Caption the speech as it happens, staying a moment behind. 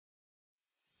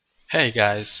Hey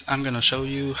guys, I'm gonna show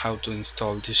you how to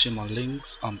install Digimon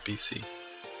LinkZ on PC.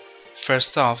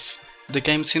 First off, the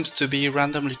game seems to be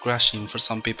randomly crashing for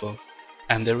some people,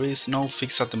 and there is no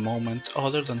fix at the moment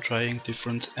other than trying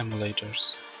different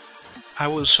emulators. I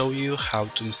will show you how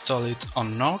to install it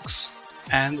on Nox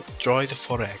and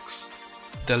Droid4x.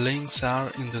 The links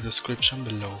are in the description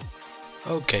below.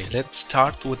 Okay, let's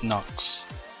start with Nox.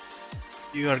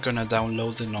 You are gonna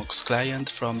download the Nox client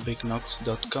from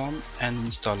bignox.com and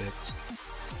install it.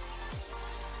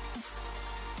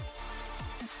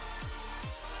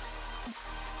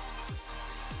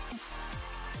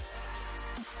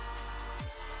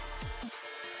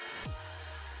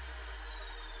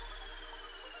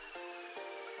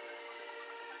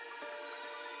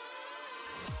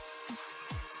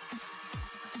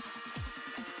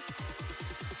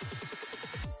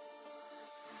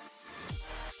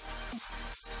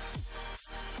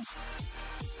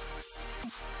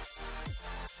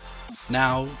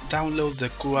 Now download the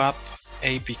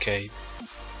QooApp.apk.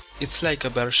 It's like a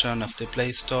version of the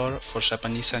Play Store for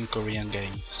Japanese and Korean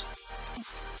games.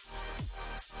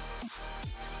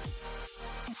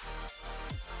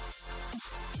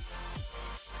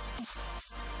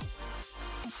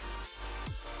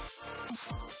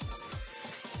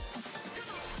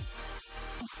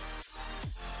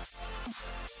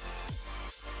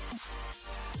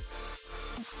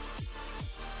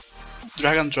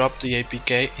 Drag and drop the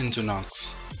APK into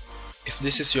Nox. If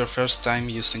this is your first time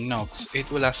using Nox,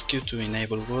 it will ask you to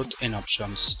enable root in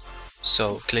options,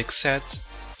 so click Set,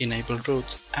 enable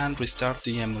root and restart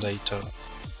the emulator.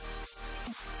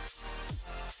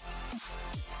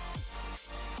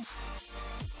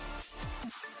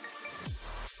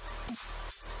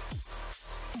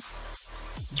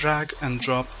 Drag and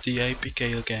drop the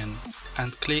APK again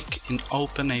and click in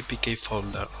Open APK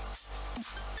folder.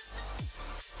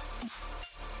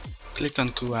 Click on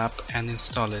QooApp and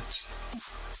install it.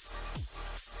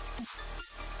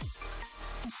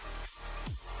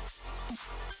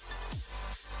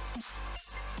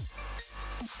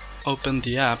 Open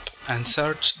the app and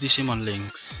search Digimon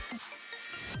LinkZ.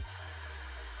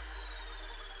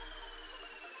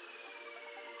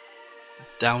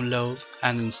 Download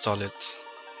and install it.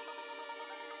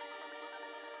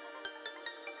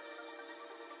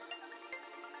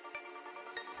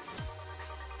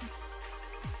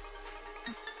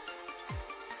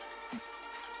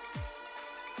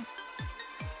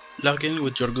 Log in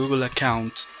with your Google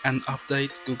account and update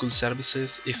Google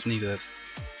services if needed.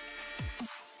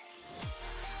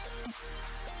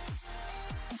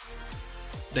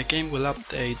 The game will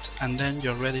update and then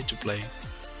you're ready to play.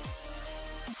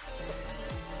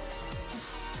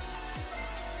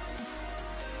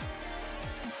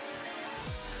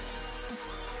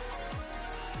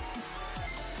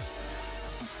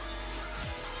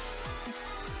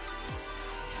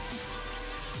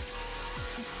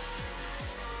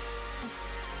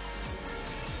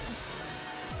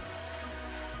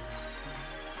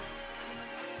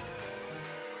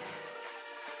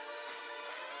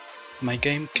 My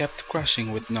game kept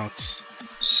crashing with Nox,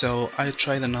 so I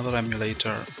tried another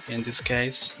emulator, in this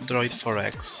case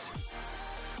Droid4x.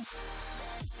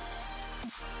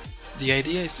 The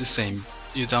idea is the same,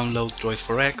 you download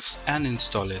Droid4x and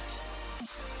install it.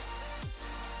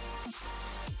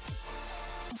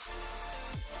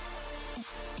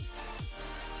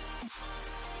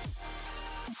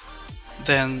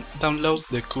 Then download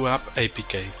the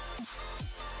QooApp.apk.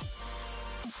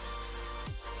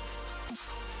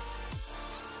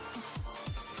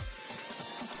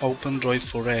 Open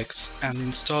Droid4x and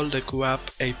install the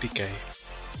QooApp.apk.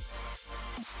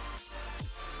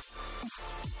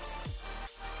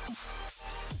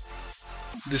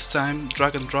 This time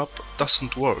drag and drop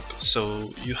doesn't work,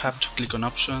 so you have to click on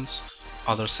Options,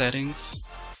 Other Settings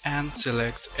and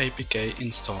select APK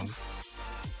Install.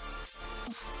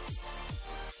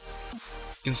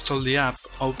 Install the app,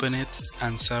 open it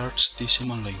and search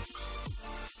Digimon LinkZ.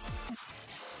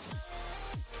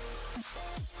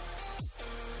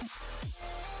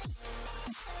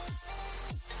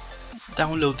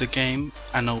 Download the game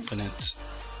and open it.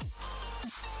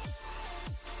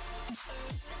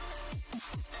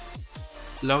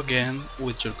 Log in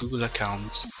with your Google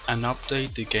account and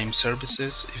update the game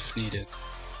services if needed.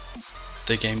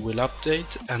 The game will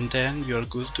update and then you are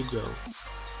good to go.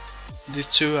 These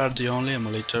two are the only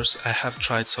emulators I have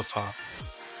tried so far.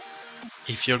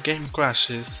 If your game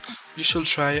crashes, you should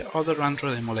try other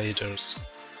Android emulators.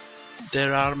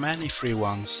 There are many free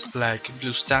ones like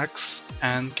BlueStacks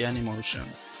and Genymotion.